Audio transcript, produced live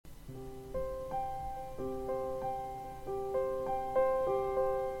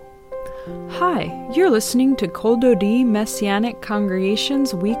Hi, you're listening to Kol Dodi Messianic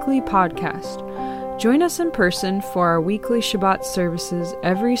Congregation's weekly podcast. Join us in person for our weekly Shabbat services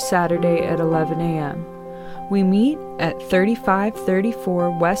every Saturday at 11 a.m. We meet at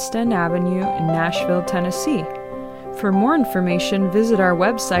 3534 West End Avenue in Nashville, Tennessee. For more information, visit our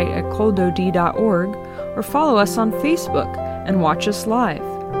website at koldodi.org or follow us on Facebook and watch us live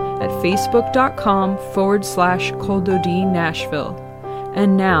at facebook.com/Kol Dodi Nashville.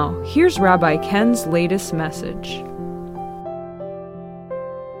 And now, here's Rabbi Ken's latest message.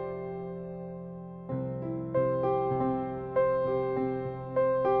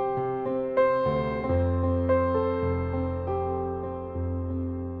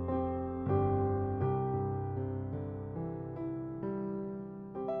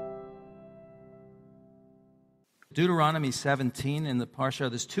 Deuteronomy 17 in the Parsha.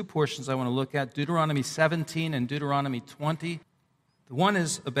 There's two portions I want to look at, Deuteronomy 17 and Deuteronomy 20.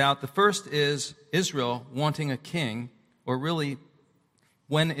 The first is Israel wanting a king, or really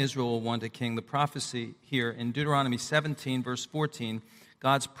when Israel will want a king. The prophecy here in Deuteronomy 17, verse 14,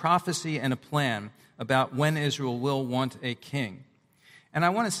 God's prophecy and a plan about when Israel will want a king. And I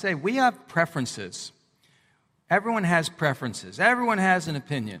want to say, we have preferences. Everyone has preferences. Everyone has an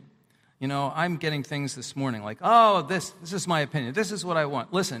opinion. You know, I'm getting things this morning like, oh, this is my opinion. This is what I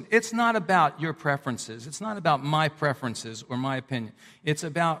want. Listen, it's not about your preferences. It's not about my preferences or my opinion. It's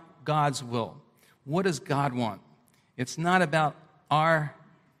about God's will. What does God want? It's not about our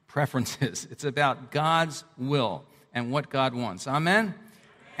preferences. It's about God's will and what God wants. Amen?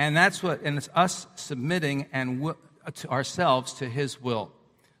 And it's us submitting to ourselves to His will.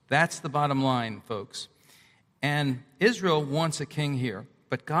 That's the bottom line, folks. And Israel wants a king here,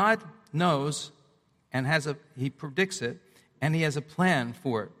 but God knows and He predicts it, and He has a plan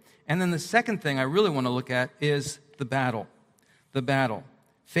for it. And then the second thing I really want to look at is the battle,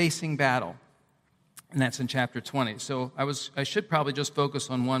 facing battle, and that's in chapter 20. So I should probably just focus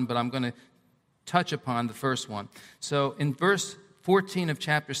on one, but I'm going to touch upon the first one. So in verse 14 of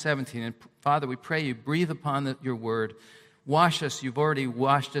chapter 17, and Father, we pray you breathe upon your word. Wash us. You've already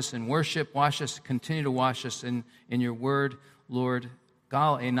washed us in worship. Wash us. Continue to wash us in your word, Lord.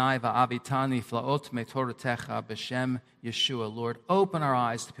 Gal enai va'avitani flaot metoratecha b'shem Yeshua. Lord, open our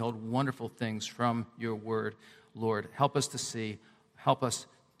eyes to behold wonderful things from your word. Lord, help us to see. Help us,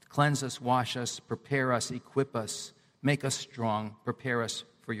 cleanse us, wash us, prepare us, equip us, make us strong, prepare us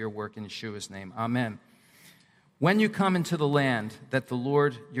for your work in Yeshua's name. Amen. When you come into the land that the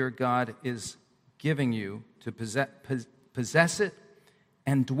Lord your God is giving you to possess it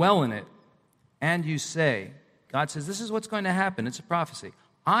and dwell in it, and you say, God says, this is what's going to happen. It's a prophecy.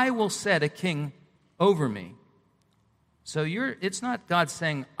 I will set a king over me. So it's not God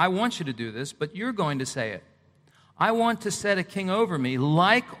saying, I want you to do this, but you're going to say it. I want to set a king over me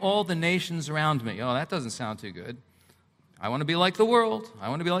like all the nations around me. Oh, that doesn't sound too good. I want to be like the world. I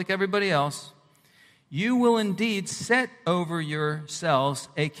want to be like everybody else. You will indeed set over yourselves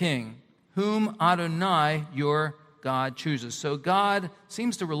a king, whom Adonai, your God, chooses. So God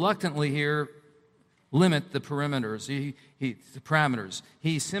seems to reluctantly here limit the parameters. The parameters.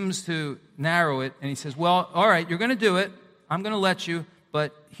 He seems to narrow it, and he says, well, all right, you're going to do it. I'm going to let you,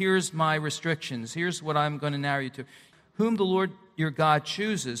 but here's my restrictions. Here's what I'm going to narrow you to. Whom the Lord your God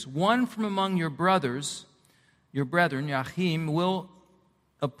chooses, one from among your brothers, your brethren, Yachim, will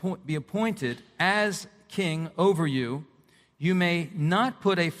be appointed as king over you. You may not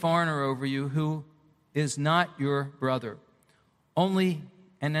put a foreigner over you who is not your brother. Only.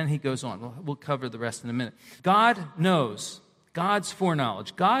 And then he goes on. We'll cover the rest in a minute. God knows, God's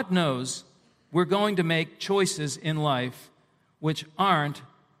foreknowledge. God knows we're going to make choices in life which aren't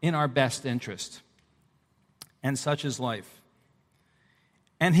in our best interest. And such is life.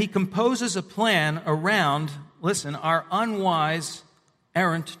 And he composes a plan around, our unwise,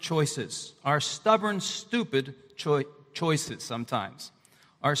 errant choices, our stubborn, stupid choices sometimes,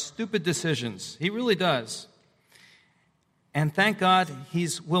 our stupid decisions. He really does. And thank God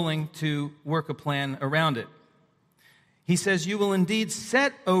he's willing to work a plan around it. He says, you will indeed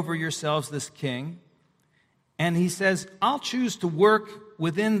set over yourselves this king. And he says, I'll choose to work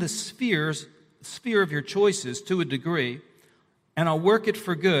within the sphere of your choices to a degree, and I'll work it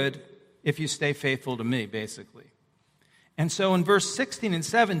for good if you stay faithful to me, basically. And so in verse 16 and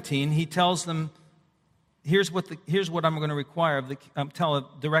 17, he tells them, here's what I'm going to require of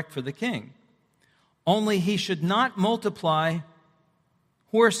direct for the king. Only he should not multiply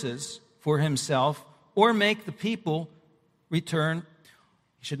horses for himself or make the people return.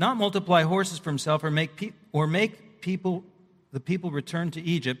 He should not multiply horses for himself or make the people return to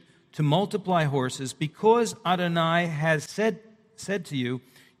Egypt to multiply horses, because Adonai has said to you,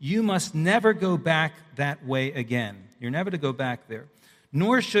 You must never go back that way again. You're never to go back there.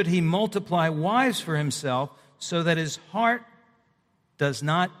 Nor should he multiply wives for himself, so that his heart does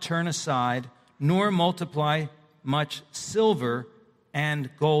not turn aside, nor multiply much silver and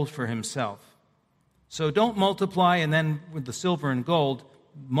gold for himself. So don't multiply and then with the silver and gold,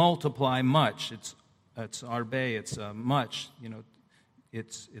 multiply much. It's arbe, it's much.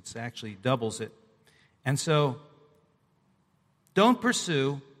 It's actually doubles it. And so don't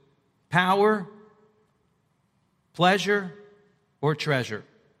pursue power, pleasure, or treasure.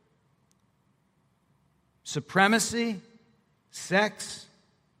 Supremacy, sex,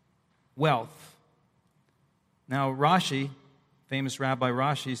 wealth. Now Rashi, famous Rabbi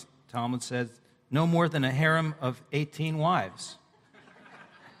Rashi's Talmud says, no more than a harem of 18 wives.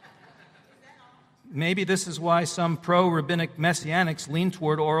 Maybe this is why some pro-rabbinic messianics lean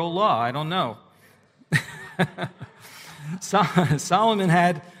toward oral law. I don't know. Solomon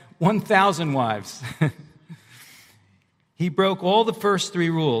had 1,000 wives. He broke all the first 3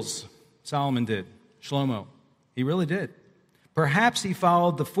 rules. Solomon did. Shlomo. He really did. Perhaps he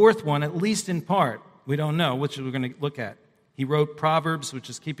followed the 4th one, at least in part. We don't know, which we're going to look at. He wrote Proverbs, which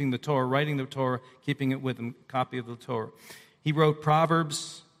is keeping the Torah, writing the Torah, keeping it with him, a copy of the Torah. He wrote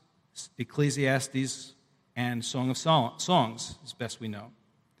Proverbs, Ecclesiastes, and Song of Songs, as best we know.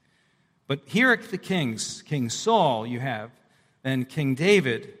 But here are the kings. King Saul you have, then King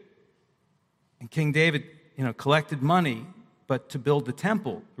David. And King David, collected money, but to build the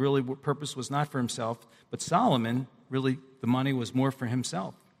temple. Really, the purpose was not for himself, but Solomon, really, the money was more for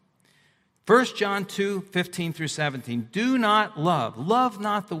himself. 1 John 2, 15 through 17. Do not love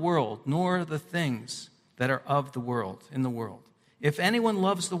not the world, nor the things that are of the world, in the world. If anyone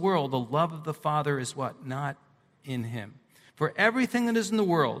loves the world, the love of the Father is what? Not in him. For everything that is in the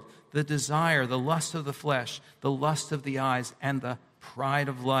world, the desire, the lust of the flesh, the lust of the eyes, and the pride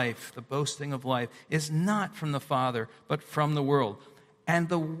of life, the boasting of life, is not from the Father, but from the world. And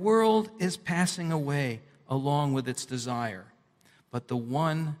the world is passing away along with its desire. But the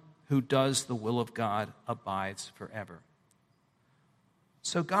one who does the will of God abides forever.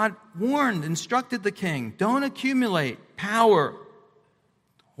 So God warned, instructed the king, don't accumulate power.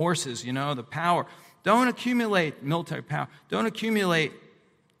 Horses, the power. Don't accumulate military power. Don't accumulate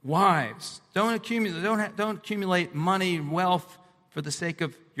wives. Don't accumulate money, wealth for the sake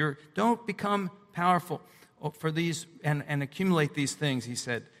of don't become powerful for these and accumulate these things, he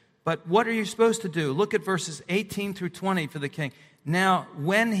said. But what are you supposed to do? Look at verses 18 through 20 for the king. Now,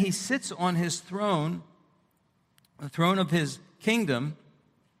 when he sits on his throne, the throne of his kingdom,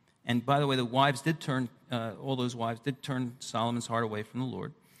 and by the way, the wives did turn, all those wives did turn Solomon's heart away from the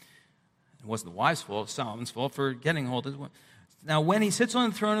Lord. It wasn't the wives' fault, it was Solomon's fault for getting hold of it. Now, when he sits on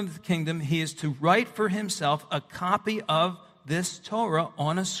the throne of the kingdom, he is to write for himself a copy of this Torah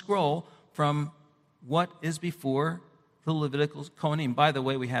on a scroll from what is before the Levitical Kohanim. By the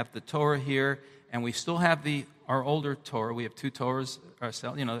way, we have the Torah here, and we still have our older Torah. We have 2 Torahs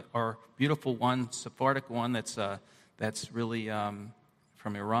ourselves. Our beautiful one, Sephardic one, that's really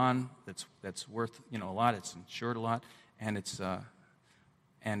from Iran. That's worth a lot. It's insured a lot, and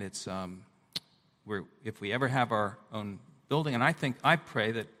if we ever have our own building, and I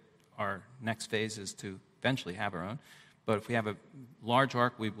pray that our next phase is to eventually have our own. But if we have a large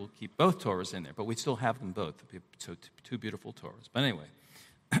ark, we will keep both Torahs in there. But we still have them both. So 2 beautiful Torahs. But anyway,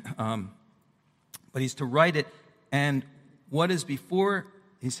 but he's to write it. And what is before,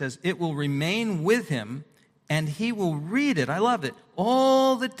 he says, it will remain with him, and he will read it. I love it.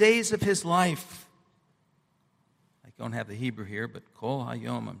 All the days of his life. I don't have the Hebrew here, but kol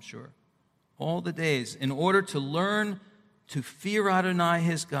hayom, I'm sure. All the days, in order to learn to fear Adonai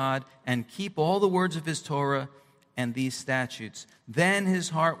his God and keep all the words of his Torah and these statutes. Then his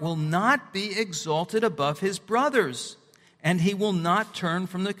heart will not be exalted above his brothers, and he will not turn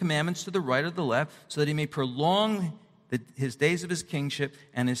from the commandments to the right or the left, so that he may prolong his days of his kingship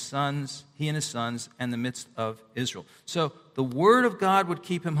and he and his sons, and the midst of Israel. So the word of God would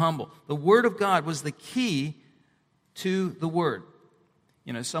keep him humble. The word of God was the key to the word.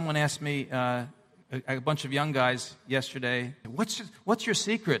 Someone asked me, a bunch of young guys yesterday, what's your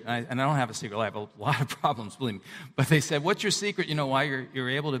secret? And I don't have a secret. I have a lot of problems, believe me. But they said, what's your secret? Why you're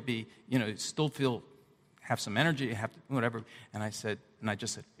able to be, still have some energy, have whatever. And I said,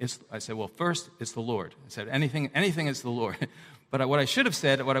 well, first, it's the Lord. I said, anything is the Lord. But what I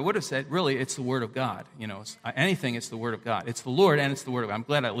would have said, really, it's the Word of God. Anything, it's the Word of God. It's the Lord and it's the Word of God. I'm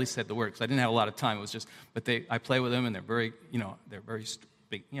glad I at least said the Word, because I didn't have a lot of time. It was just, but I play with them, and they're very,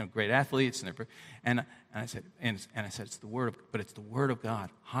 big, great athletes, and I said, it's the word of God,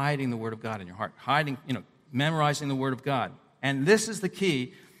 hiding the word of God in your heart, memorizing the word of God, and this is the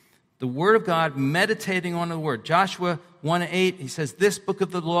key. The Word of God, meditating on the Word. Joshua 1:8, he says, this book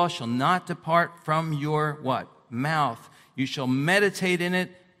of the law shall not depart from your what? Mouth. You shall meditate in it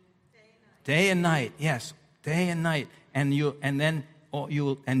day and night. Yes, day and night. And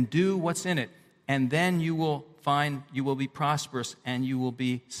do what's in it. And then you will be prosperous and you will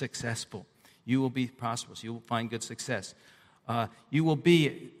be successful. You will be prosperous. You will find good success. You will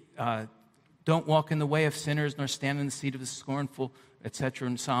be, don't walk in the way of sinners, nor stand in the seat of the scornful, etc.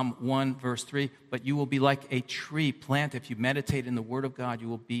 in Psalm 1, verse 3. But you will be like a tree planted. If you meditate in the Word of God, you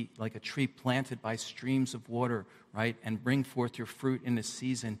will be like a tree planted by streams of water, right? And bring forth your fruit in its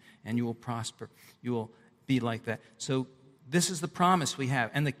season, and you will prosper. You will be like that. So this is the promise we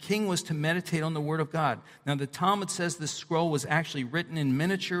have. And the king was to meditate on the Word of God. Now, the Talmud says this scroll was actually written in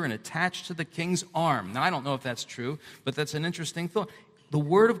miniature and attached to the king's arm. Now, I don't know if that's true, but that's an interesting thought. The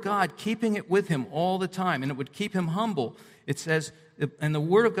Word of God, keeping it with him all the time, and it would keep him humble. It says, and the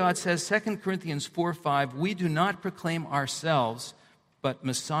Word of God says, 2 Corinthians 4:5, we do not proclaim ourselves, but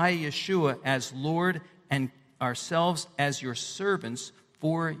Messiah Yeshua as Lord, and ourselves as your servants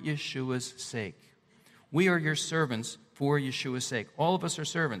for Yeshua's sake. We are your servants for Yeshua's sake. All of us are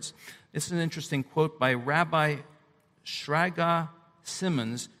servants. This is an interesting quote by Rabbi Shraga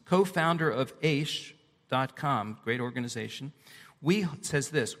Simmons, co-founder of Aish.com, great organization. Says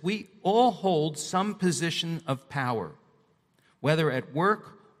this, we all hold some position of power, whether at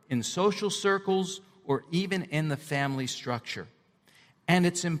work, in social circles, or even in the family structure. And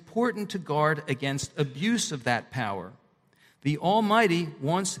it's important to guard against abuse of that power. The Almighty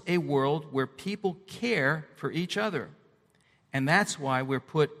wants a world where people care for each other. And that's why we're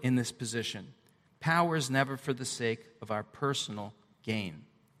put in this position. Power is never for the sake of our personal gain.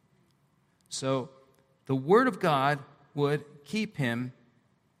 So the Word of God would keep him,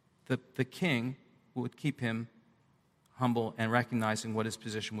 the king would keep him humble and recognizing what his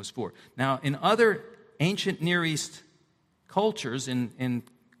position was for. Now, in other ancient Near East cultures, in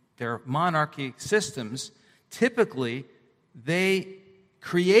their monarchy systems, typically they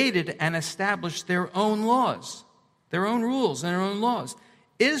created and established their own laws, their own rules and their own laws.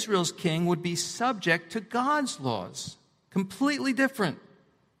 Israel's king would be subject to God's laws, completely different,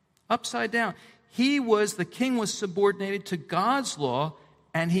 upside down. The king was subordinated to God's law,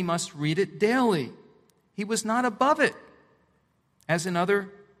 and he must read it daily. He was not above it, as in other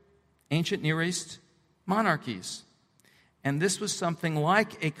ancient Near East monarchies. And this was something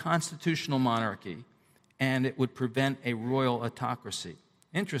like a constitutional monarchy, and it would prevent a royal autocracy.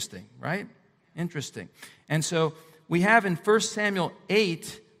 Interesting, right? Interesting. And so we have in 1 Samuel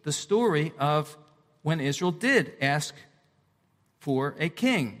 8 the story of when Israel did ask for a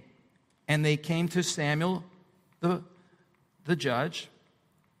king. And they came to Samuel, the judge,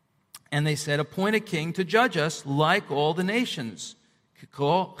 and they said, appoint a king to judge us like all the nations.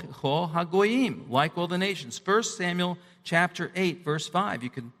 Kol hagoyim, like all the nations. 1 Samuel chapter 8, verse 5. You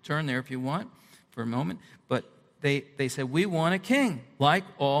can turn there if you want for a moment. But they said, we want a king like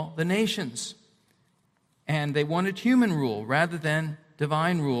all the nations. And they wanted human rule rather than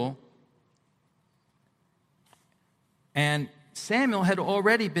divine rule. And Samuel had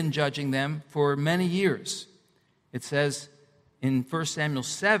already been judging them for many years. It says in 1 Samuel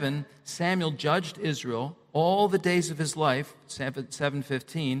 7, Samuel judged Israel all the days of his life,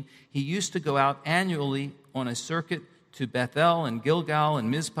 7:15. He used to go out annually on a circuit to Bethel and Gilgal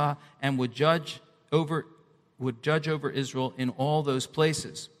and Mizpah and would judge over Israel in all those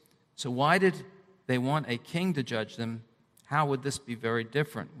places. So why did they want a king to judge them? How would this be very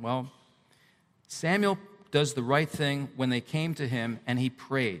different? Well, Samuel does the right thing when they came to him, and he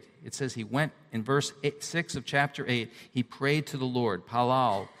prayed. It says he went, in verse 6 of chapter 8, he prayed to the Lord.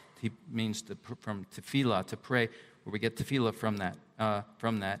 Palal, he means from tefillah, to pray, where we get tefillah from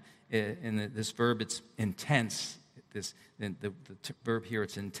that. In this verb, it's intense. The verb here,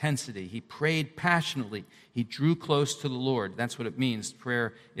 it's intensity. He prayed passionately. He drew close to the Lord. That's what it means.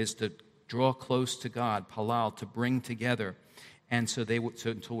 Prayer is to draw close to God, palal, to bring together. And so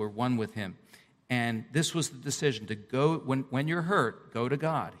until we're one with him. And this was the decision to go, when you're hurt, go to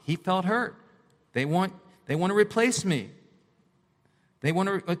God. He felt hurt. They want to replace me. They want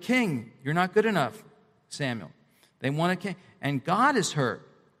a king. You're not good enough, Samuel. They want a king. And God is hurt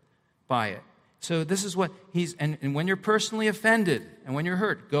by it. So this is what and when you're personally offended and when you're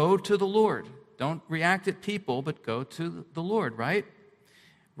hurt, go to the Lord. Don't react at people, but go to the Lord, right?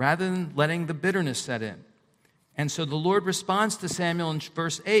 Rather than letting the bitterness set in. And so the Lord responds to Samuel in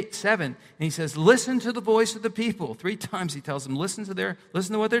verse 7, and he says, listen to the voice of the people. 3 times he tells them, listen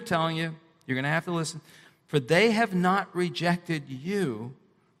to what they're telling you. You're going to have to listen. For they have not rejected you,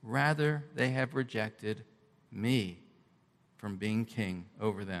 rather they have rejected me from being king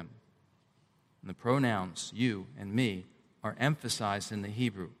over them. And the pronouns you and me are emphasized in the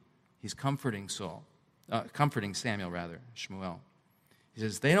Hebrew. He's comforting Samuel, Shmuel. He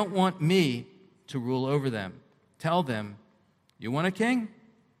says, they don't want me to rule over them. Tell them, you want a king?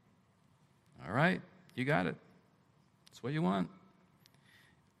 All right, you got it. That's what you want.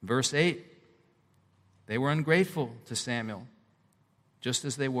 Verse 8, they were ungrateful to Samuel, just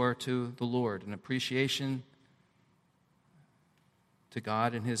as they were to the Lord. An appreciation to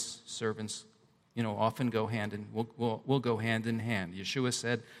God and his servants, often go hand in, will go hand in hand. Yeshua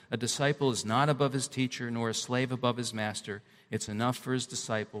said, a disciple is not above his teacher, nor a slave above his master. It's enough for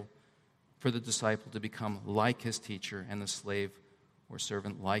the disciple to become like his teacher, and the slave or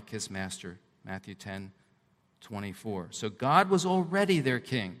servant like his master. Matthew 10:24. So God was already their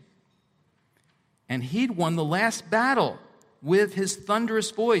king. And he'd won the last battle with his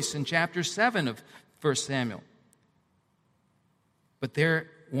thunderous voice in chapter 7 of 1 Samuel. But they're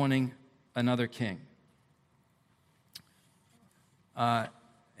wanting another king.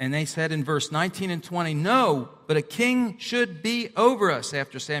 And they said in verse 19 and 20, no, but a king should be over us,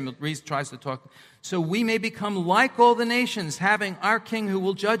 after Samuel tries to talk. So we may become like all the nations, having our king who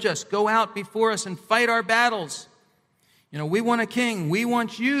will judge us, go out before us and fight our battles. We want a king. We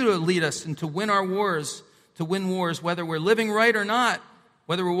want you to lead us and to win our wars, whether we're living right or not,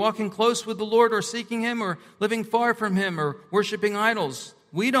 whether we're walking close with the Lord or seeking him, or living far from him, or worshiping idols.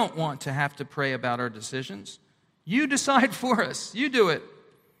 We don't want to have to pray about our decisions. You decide for us. You do it.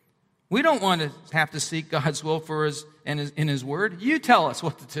 We don't want to have to seek God's will for us in his word. You tell us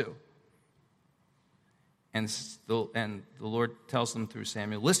what to do. And the Lord tells them through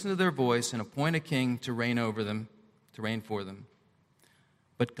Samuel, listen to their voice and appoint a king to reign over them, to reign for them.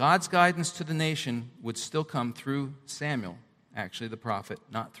 But God's guidance to the nation would still come through Samuel, actually the prophet,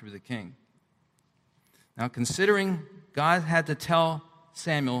 not through the king. Now, considering God had to tell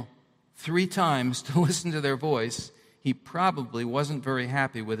Samuel 3 times to listen to their voice, he probably wasn't very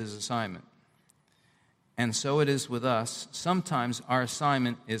happy with his assignment. And so it is with us. Sometimes our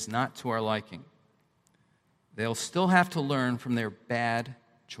assignment is not to our liking. They'll still have to learn from their bad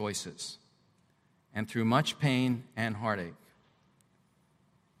choices and through much pain and heartache.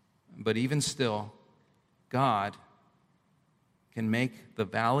 But even still, God can make the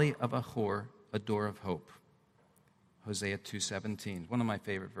valley of Achor a door of hope. Hosea 2:17, one of my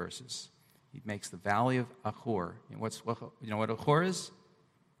favorite verses. He makes the valley of Achor. You know what Achor is?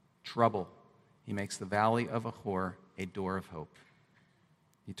 Trouble. He makes the valley of Achor a door of hope.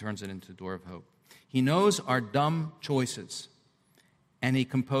 He turns it into a door of hope. He knows our dumb choices, and he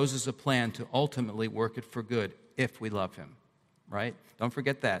composes a plan to ultimately work it for good if we love him, right? Don't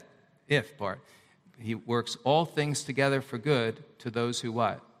forget that if part. He works all things together for good to those who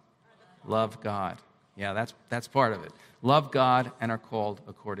what? Love God. Yeah, that's part of it. Love God and are called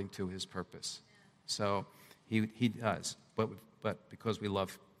according to his purpose. So he does. But because we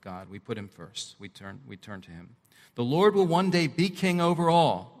love God, we put him first. We turn to him. The Lord will one day be king over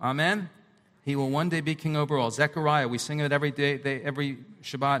all. Amen? He will one day be king over all. Zechariah, we sing it every day, every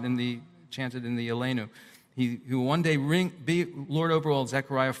Shabbat chanted in the Elenu. He will one day be Lord over all,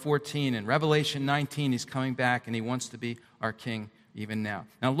 Zechariah 14. And Revelation 19, he's coming back, and he wants to be our king even now.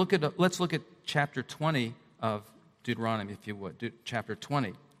 Now let's look at chapter 20 of Deuteronomy, if you would. Chapter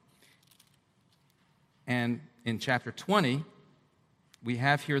 20. And in chapter 20, we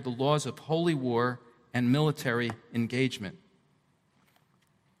have here the laws of holy war and military engagement.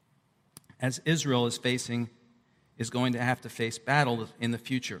 As Israel is going to have to face battle in the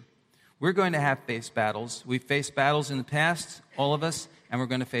future. We're going to face battles. We've faced battles in the past, all of us, and we're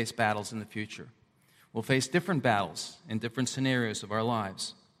going to face battles in the future. We'll face different battles in different scenarios of our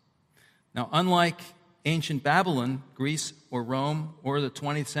lives. Now, unlike ancient Babylon, Greece, or Rome, or the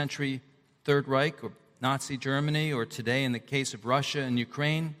 20th century Third Reich, or Nazi Germany, or today in the case of Russia and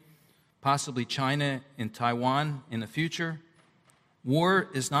Ukraine, possibly China and Taiwan in the future, war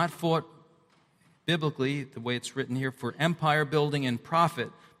is not fought biblically, the way it's written here, for empire building and profit,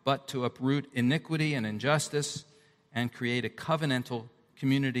 but to uproot iniquity and injustice and create a covenantal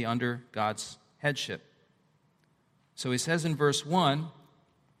community under God's headship. So he says in verse 1,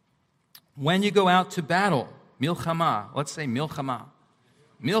 when you go out to battle, milchama, let's say milchama,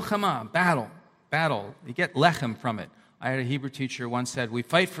 battle. You get lechem from it. I had a Hebrew teacher once said, we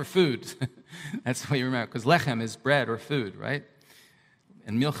fight for food. That's what you remember, because lechem is bread or food, right?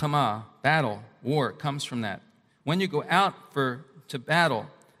 And milchama, battle, war, comes from that. When you go out to battle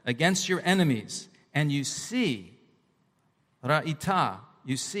against your enemies, and you see, ra'ita,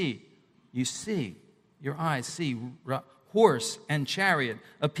 you see, your eyes see horse and chariot,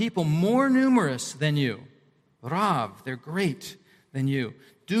 a people more numerous than you. Rav, they're great than you.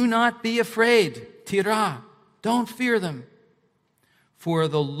 Do not be afraid, Tira. Don't fear them. For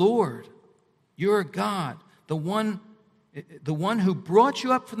the Lord, your God, the one who brought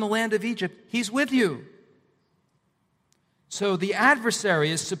you up from the land of Egypt, he's with you. So the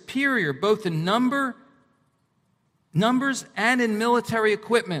adversary is superior both in numbers and in military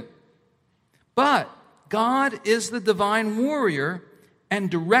equipment. But God is the divine warrior and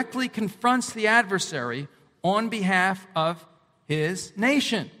directly confronts the adversary on behalf of his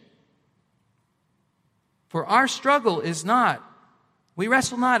nation. For our struggle is not, we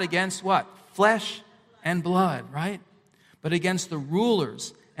wrestle not against what? Flesh and blood, right? But against the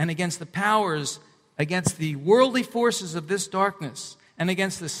rulers and against the powers, against the worldly forces of this darkness, and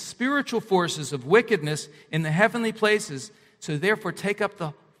against the spiritual forces of wickedness in the heavenly places. So therefore take up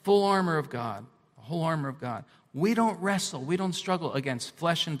the full armor of God, the whole armor of God. We don't wrestle, we don't struggle against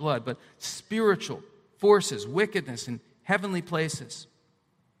flesh and blood, but spiritual forces, wickedness in heavenly places.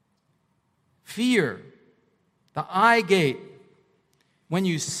 Fear, the eye gate. When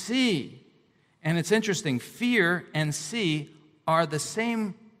you see, and it's interesting, fear and see are the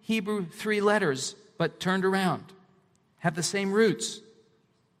same Hebrew 3 letters, but turned around, have the same roots.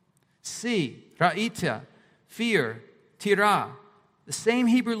 See, ra'ita, fear, tira, the same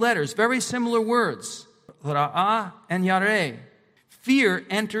Hebrew letters, very similar words, ra'ah and yareh. Fear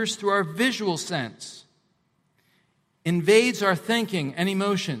enters through our visual sense, invades our thinking and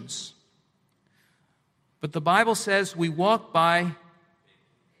emotions. But the Bible says we walk by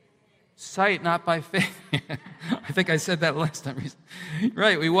sight, not by faith. I think I said that last time.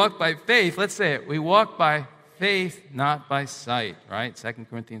 Right, we walk by faith. Let's say it. We walk by faith, not by sight, right? 2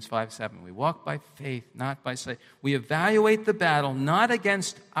 Corinthians 5:7. We walk by faith, not by sight. We evaluate the battle not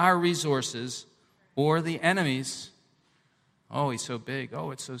against our resources or the enemy's. Oh, he's so big.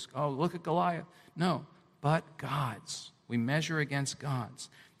 Oh, look at Goliath. No, but God's. We measure against God's.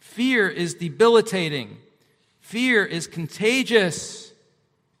 Fear is debilitating. Fear is contagious.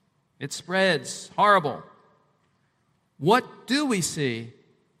 It spreads. Horrible. What do we see?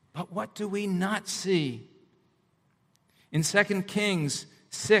 But what do we not see? In 2 Kings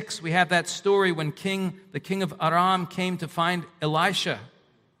 6, we have that story when the king of Aram came to find Elisha,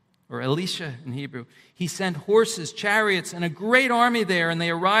 or Elisha in Hebrew. He sent horses, chariots, and a great army there, and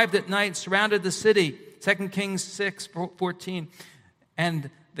they arrived at night, surrounded the city. 2 Kings 6:14. And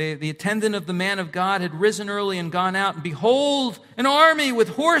the attendant of the man of God had risen early and gone out, and behold, an army with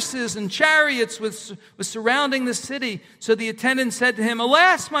horses and chariots was surrounding the city. So the attendant said to him,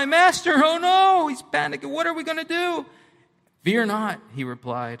 "Alas, my master, oh no!" He's panicking. "What are we going to do?" "Fear not," he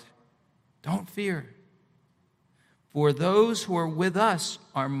replied. "Don't fear. For those who are with us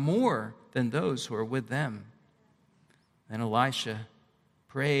are more than those who are with them." Then Elisha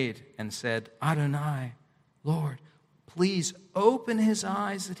prayed and said, "Adonai, Lord, please open his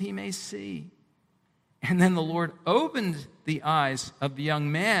eyes that he may see." And then the Lord opened the eyes of the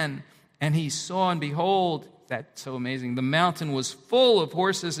young man, and he saw, and behold, that's so amazing, the mountain was full of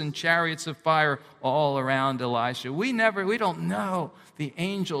horses and chariots of fire all around Elisha. We don't know the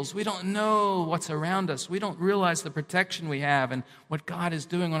angels. We don't know what's around us. We don't realize the protection we have and what God is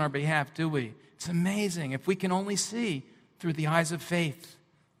doing on our behalf, do we? It's amazing if we can only see through the eyes of faith.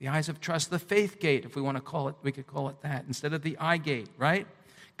 The eyes of trust, the faith gate, if we want to call it, we could call it that, instead of the eye gate, right?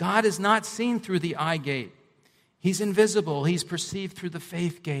 God is not seen through the eye gate. He's invisible. He's perceived through the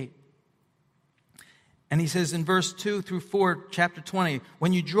faith gate. And he says in verse 2 through 4, chapter 20,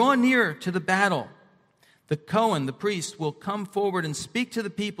 when you draw near to the battle, the Cohen, the priest, will come forward and speak to the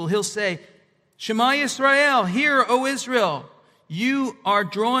people. He'll say, "Shema Yisrael, hear, O Israel, you are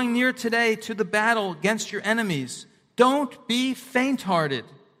drawing near today to the battle against your enemies. Don't be faint-hearted."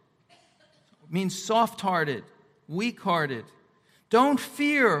 It means soft-hearted, weak-hearted. Don't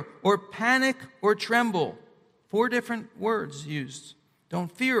fear or panic or tremble. 4 different words used. Don't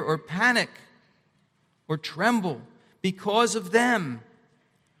fear or panic or tremble because of them.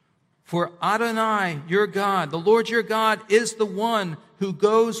 For Adonai, your God, the Lord your God, is the one who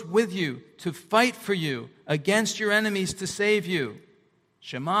goes with you to fight for you against your enemies to save you.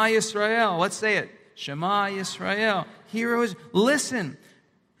 Shema Yisrael. Let's say it. Shema Yisrael. Heroes, listen.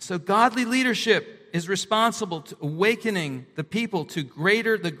 So godly leadership is responsible to awakening the people to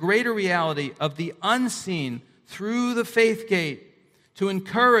the greater reality of the unseen through the faith gate, to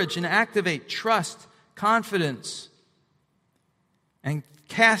encourage and activate trust, confidence, and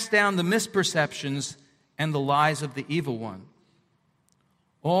cast down the misperceptions and the lies of the evil one.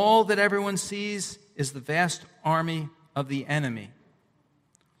 All that everyone sees is the vast army of the enemy.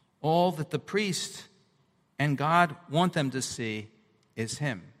 All that the priest and God want them to see is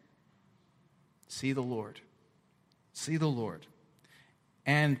him. See the Lord. See the Lord.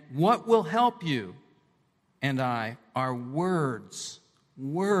 And what will help you and I are words,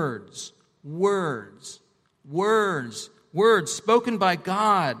 words, words, words, words spoken by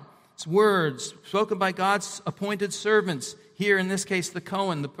God. It's words spoken by God's appointed servants. Here, in this case, the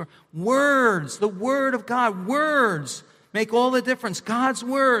Cohen. Words, the Word of God. Words make all the difference. God's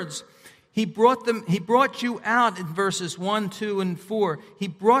words. He brought you out in verses 1, 2, and 4. He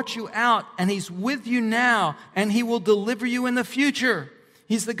brought you out, and He's with you now, and He will deliver you in the future.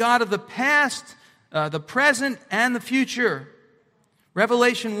 He's the God of the past, the present, and the future.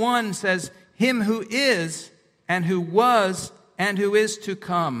 Revelation 1 says, Him who is, and who was, and who is to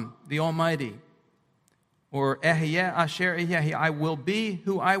come, the Almighty. Or Ehyeh Asher Ehyeh, I will be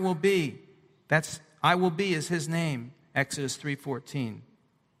who I will be. That's I will be is His name. Exodus 3:14.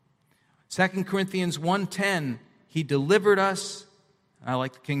 2 Corinthians 1:10, He delivered us. I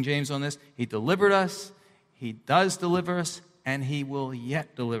like the King James on this. He delivered us. He does deliver us, and He will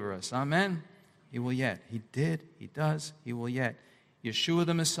yet deliver us. Amen? He will yet. He did. He does. He will yet. Yeshua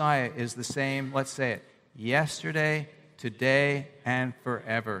the Messiah is the same, let's say it, yesterday, today, and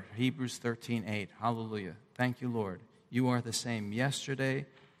forever. Hebrews 13:8. Hallelujah. Thank you, Lord. You are the same yesterday,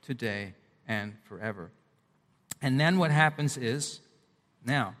 today, and forever. And then what happens is,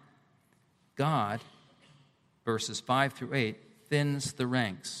 now, God, verses 5 through 8, thins the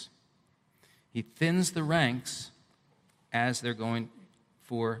ranks. He thins the ranks as they're going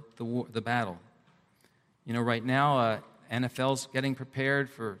for the battle. You know, right now, NFL's getting prepared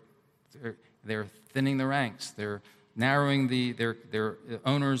for, they're thinning the ranks. They're narrowing their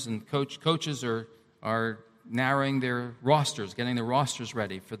owners and coaches are narrowing their rosters, getting the rosters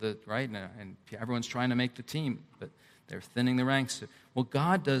ready for the, right? And everyone's trying to make the team, but they're thinning the ranks. Well,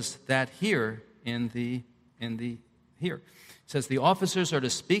 God does that here here. It says, the officers are to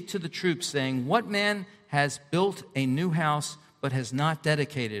speak to the troops, saying, what man has built a new house but has not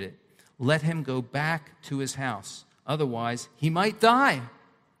dedicated it? Let him go back to his house. Otherwise, he might die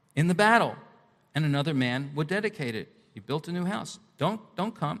in the battle, and another man would dedicate it. He built a new house. Don't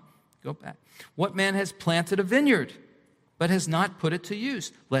come. Go back. What man has planted a vineyard but has not put it to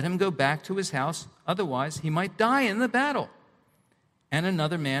use? Let him go back to his house. Otherwise, he might die in the battle, and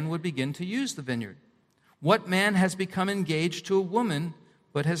another man would begin to use the vineyard. What man has become engaged to a woman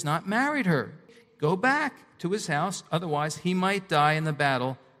but has not married her? Go back to his house. Otherwise, he might die in the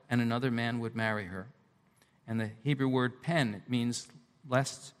battle, and another man would marry her. And the Hebrew word pen, it means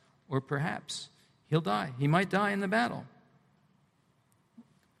lest or perhaps. He'll die. He might die in the battle.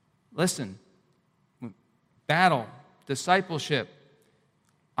 Listen, battle, discipleship,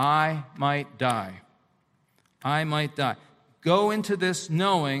 I might die. I might die. Go into this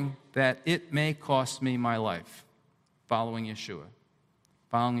knowing that it may cost me my life. Following Yeshua.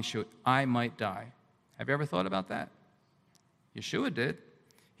 Following Yeshua, I might die. Have you ever thought about that? Yeshua did.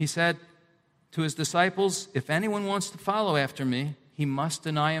 He said to his disciples, if anyone wants to follow after me, he must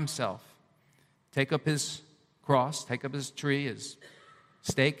deny himself. Take up his cross, take up his tree, his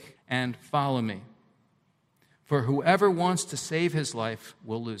stake, and follow me. For whoever wants to save his life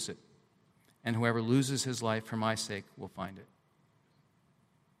will lose it, and whoever loses his life for my sake will find it.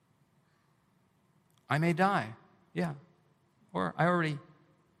 I may die, yeah. Or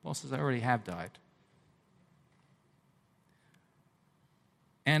Paul says I already have died.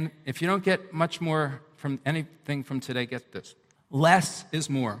 And if you don't get much more from anything from today, get this. Less is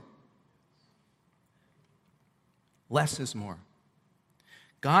more. Less is more.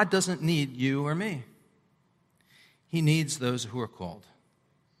 God doesn't need you or me. He needs those who are called.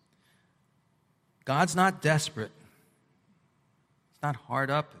 God's not desperate. It's not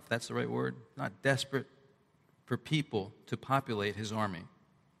hard up, if that's the right word. Not desperate for people to populate his army.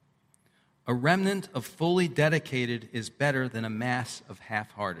 A remnant of fully dedicated is better than a mass of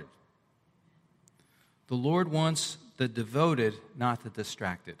half-hearted. The Lord wants the devoted, not the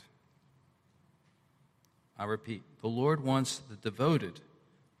distracted. I repeat, the Lord wants the devoted,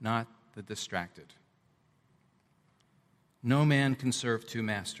 not the distracted. No man can serve two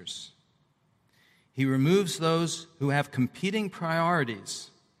masters. He removes those who have competing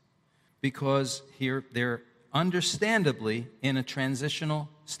priorities because here they're understandably in a transitional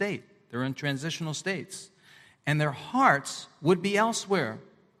state. They're in transitional states. And their hearts would be elsewhere,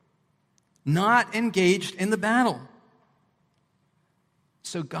 not engaged in the battle.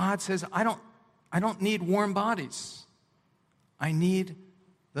 So God says, I don't need warm bodies. I need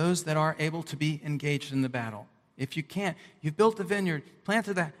those that are able to be engaged in the battle. If you can't, you've built a vineyard,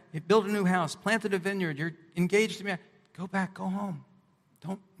 you built a new house, planted a vineyard, you're engaged in it, go back, go home.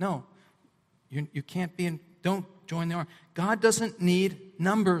 You can't don't join the army. God doesn't need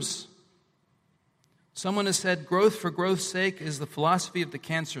numbers. Someone has said growth for growth's sake is the philosophy of the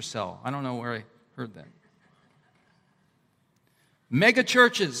cancer cell. I don't know where I heard that. Mega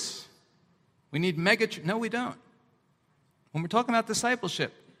churches. We need no, we don't. When we're talking about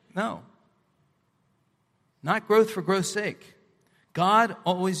discipleship, no. Not growth for growth's sake. God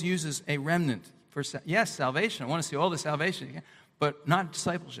always uses a remnant for, salvation. I want to see all the salvation, but not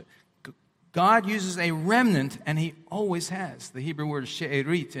discipleship. God uses a remnant, and he always has. The Hebrew word is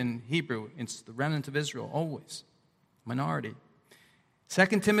she'erit in Hebrew. It's the remnant of Israel, always. Minority. 2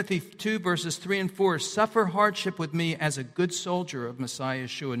 Timothy 2, verses 3 and 4, suffer hardship with me as a good soldier of Messiah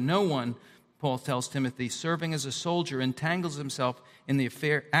Yeshua. No one, Paul tells Timothy, serving as a soldier entangles himself in the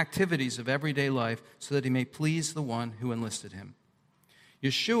activities of everyday life so that he may please the one who enlisted him.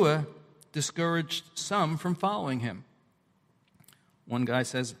 Yeshua discouraged some from following him. One guy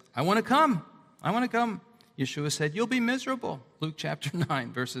says, I want to come. Yeshua said, you'll be miserable. Luke chapter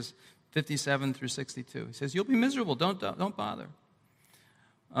 9, verses 57 through 62. He says, you'll be miserable. Don't bother.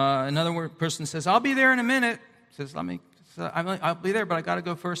 Another person says, I'll be there in a minute. He says, I'll be there, but I got to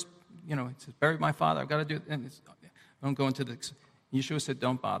go first. He says, bury my father. I've got to do it. And don't go into the... Yeshua said,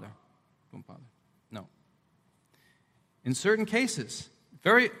 don't bother. No. In certain cases,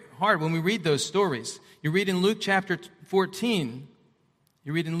 very hard when we read those stories. You read in Luke chapter 14...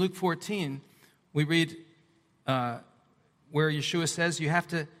 we read where Yeshua says you have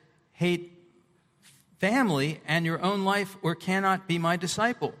to hate family and your own life or cannot be my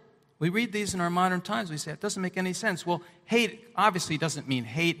disciple. We read these in our modern times. We say, it doesn't make any sense. Well, hate obviously doesn't mean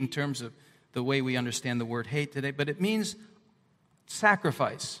hate in terms of the way we understand the word hate today, but it means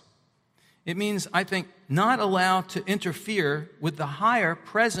sacrifice. It means, I think, not allowed to interfere with the higher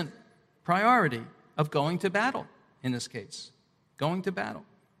present priority of going to battle, in this case. Going to battle.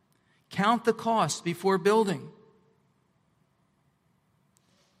 Count the cost before building.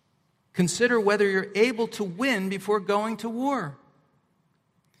 Consider whether you're able to win before going to war.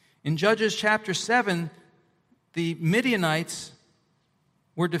 In Judges chapter 7, the Midianites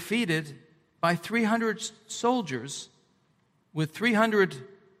were defeated by 300 soldiers with 300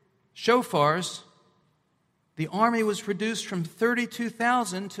 shofars. The army was reduced from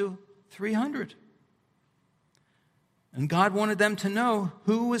 32,000 to 300. And God wanted them to know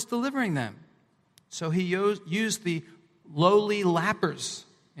who was delivering them. So he used the lowly lappers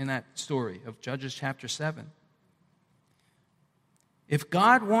in that story of Judges chapter 7. If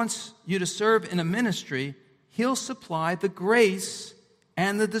God wants you to serve in a ministry, he'll supply the grace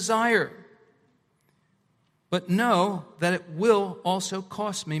and the desire. But know that it will also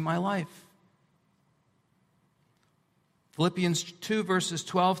cost me my life. Philippians 2, verses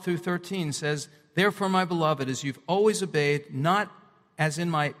 12 through 13 says, therefore, my beloved, as you've always obeyed, not as in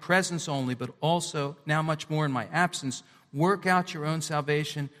my presence only, but also now much more in my absence, work out your own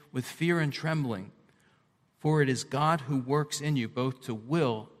salvation with fear and trembling. For it is God who works in you both to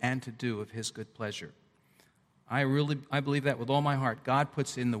will and to do of his good pleasure. I believe that with all my heart. God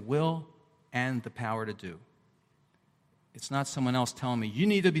puts in the will and the power to do. It's not someone else telling me,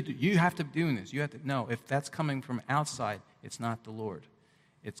 you have to be doing this. No, if that's coming from outside, it's not the Lord.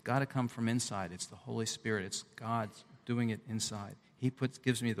 It's got to come from inside. It's the Holy Spirit. It's God doing it inside. He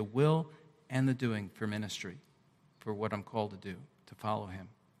gives me the will and the doing for ministry, for what I'm called to do, to follow him.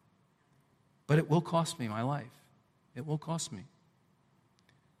 But it will cost me my life. It will cost me.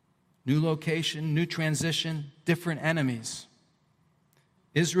 New location, new transition, different enemies.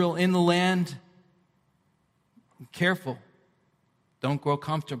 Israel in the land, careful. Don't grow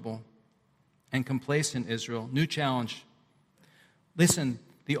comfortable and complacent, Israel. New challenge. Listen,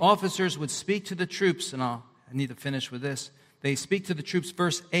 the officers would speak to the troops, and I need to finish with this. They speak to the troops,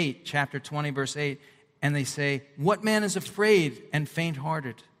 verse 8, chapter 20, verse 8, and they say, what man is afraid and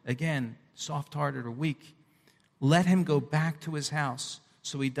faint-hearted? Again, soft-hearted or weak. Let him go back to his house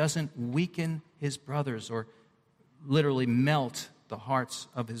so he doesn't weaken his brothers or literally melt the hearts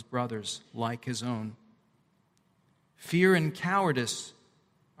of his brothers like his own. Fear and cowardice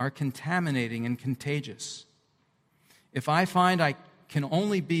are contaminating and contagious. If I find I can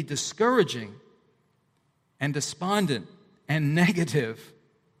only be discouraging and despondent and negative,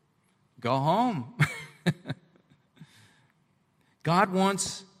 go home. God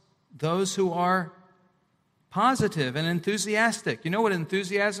wants those who are positive and enthusiastic. You know what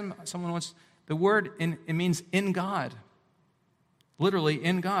enthusiasm, someone wants, the word, it means in God. Literally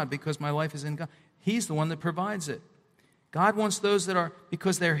in God, because my life is in God. He's the one that provides it. God wants those that are,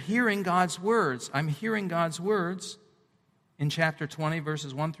 because they're hearing God's words. I'm hearing God's words in chapter 20,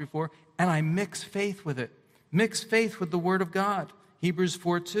 verses 1 through 4, and I mix faith with it. Mix faith with the word of God. Hebrews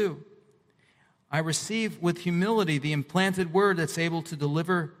 4:2. I receive with humility the implanted word that's able to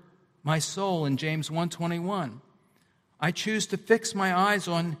deliver my soul in James 1:21. I choose to fix my eyes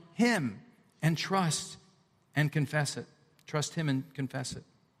on him and trust and confess it. Trust him and confess it.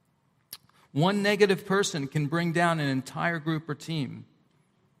 One negative person can bring down an entire group or team.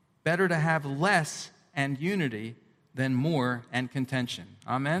 Better to have less and unity than more and contention.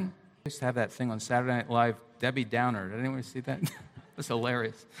 Amen? I used to have that thing on Saturday Night Live, Debbie Downer. Did anyone see that? It was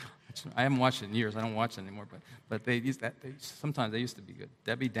hilarious. I haven't watched it in years. I don't watch it anymore. But they used that. Sometimes they used to be good.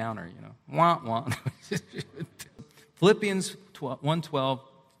 Debbie Downer, Wah, wah. Philippians 1:12,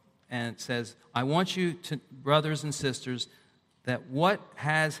 and it says, I want you to, brothers and sisters, that what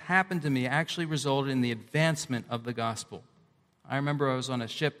has happened to me actually resulted in the advancement of the gospel. I remember I was on a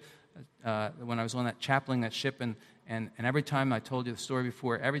ship, when I was on that chaplain, that ship, and every time, I told you the story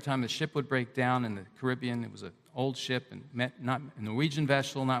before, every time the ship would break down in the Caribbean, it was an old ship, and not a Norwegian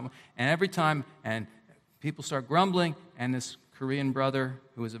vessel, and every time, and people start grumbling, and this Korean brother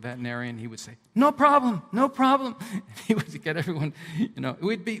who was a veterinarian, he would say, no problem, no problem. And he would get everyone,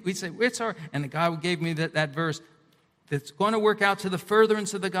 we'd say, it's all right. And the guy gave me that verse, that's going to work out to the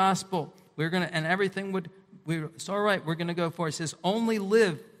furtherance of the gospel. And everything it's all right, we're going to go for it. It says, only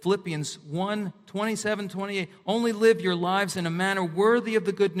live, Philippians 1:27-28, only live your lives in a manner worthy of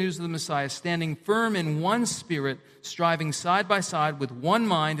the good news of the Messiah, standing firm in one spirit, striving side by side with one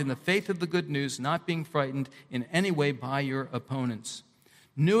mind in the faith of the good news, not being frightened in any way by your opponents.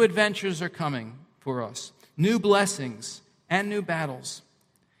 New adventures are coming for us, new blessings and new battles.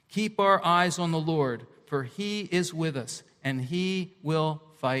 Keep our eyes on the Lord, for he is with us, and he will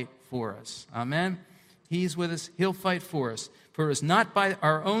fight for us. Amen? He's with us. He'll fight for us. For it is not by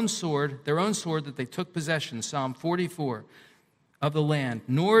their own sword, that they took possession, Psalm 44, of the land,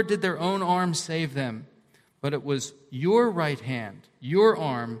 nor did their own arm save them, but it was your right hand, your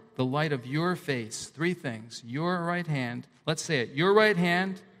arm, the light of your face. Three things. Your right hand. Let's say it. Your right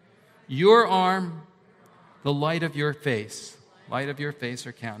hand, your arm, the light of your face. Light of your face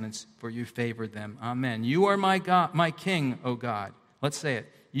or countenance, for you favored them. Amen. You are my God, my King, O God. Let's say it.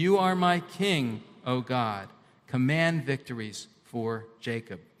 You are my King, O God. Command victories for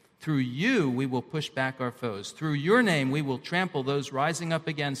Jacob. Through you we will push back our foes. Through your name we will trample those rising up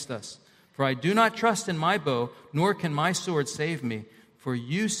against us. For I do not trust in my bow, nor can my sword save me. For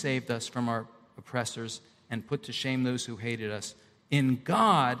you saved us from our oppressors and put to shame those who hated us. In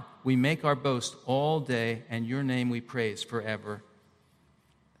God we make our boast all day, and your name we praise forever.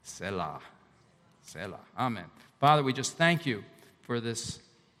 Selah. Selah. Amen. Father, we just thank you for this,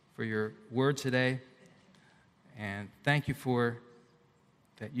 for your word today. And thank you for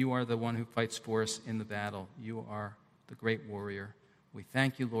that you are the one who fights for us in the battle. You are the great warrior. We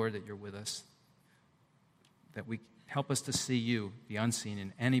thank you, Lord, that you're with us, that we help us to see you, the unseen,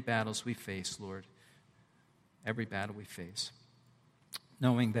 in any battles we face, Lord, every battle we face,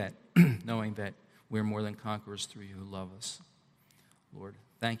 knowing that we're more than conquerors through you who love us. Lord,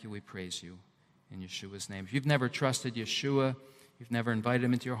 thank you, we praise you in Yeshua's name. If you've never trusted Yeshua, you've never invited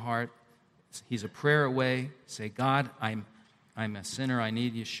him into your heart, he's a prayer away. Say, God, I'm a sinner. I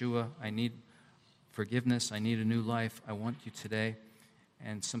need Yeshua. I need forgiveness. I need a new life. I want you today.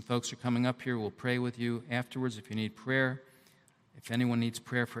 And some folks are coming up here. We'll pray with you afterwards if you need prayer. If anyone needs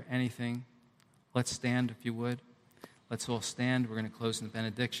prayer for anything, let's stand if you would. Let's all stand. We're going to close in the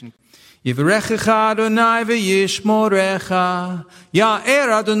benediction. Yivrechecha Adonai v'yishmorecha,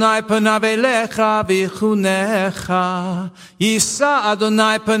 Ya'er Adonai panav elecha v'chunecha, Yisa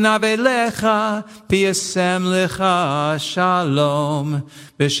Adonai panav elecha v'yasem lecha shalom,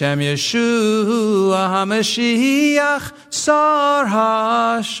 B'shem Yeshua HaMashiach Sar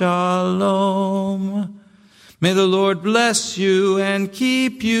HaShalom. May the Lord bless you and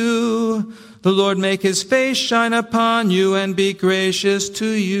keep you. The Lord make his face shine upon you and be gracious to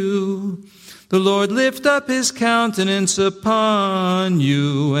you. The Lord lift up his countenance upon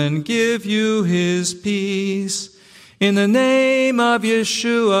you and give you his peace. In the name of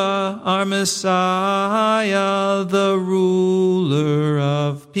Yeshua, our Messiah, the ruler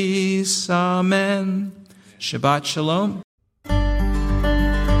of peace. Amen. Shabbat Shalom.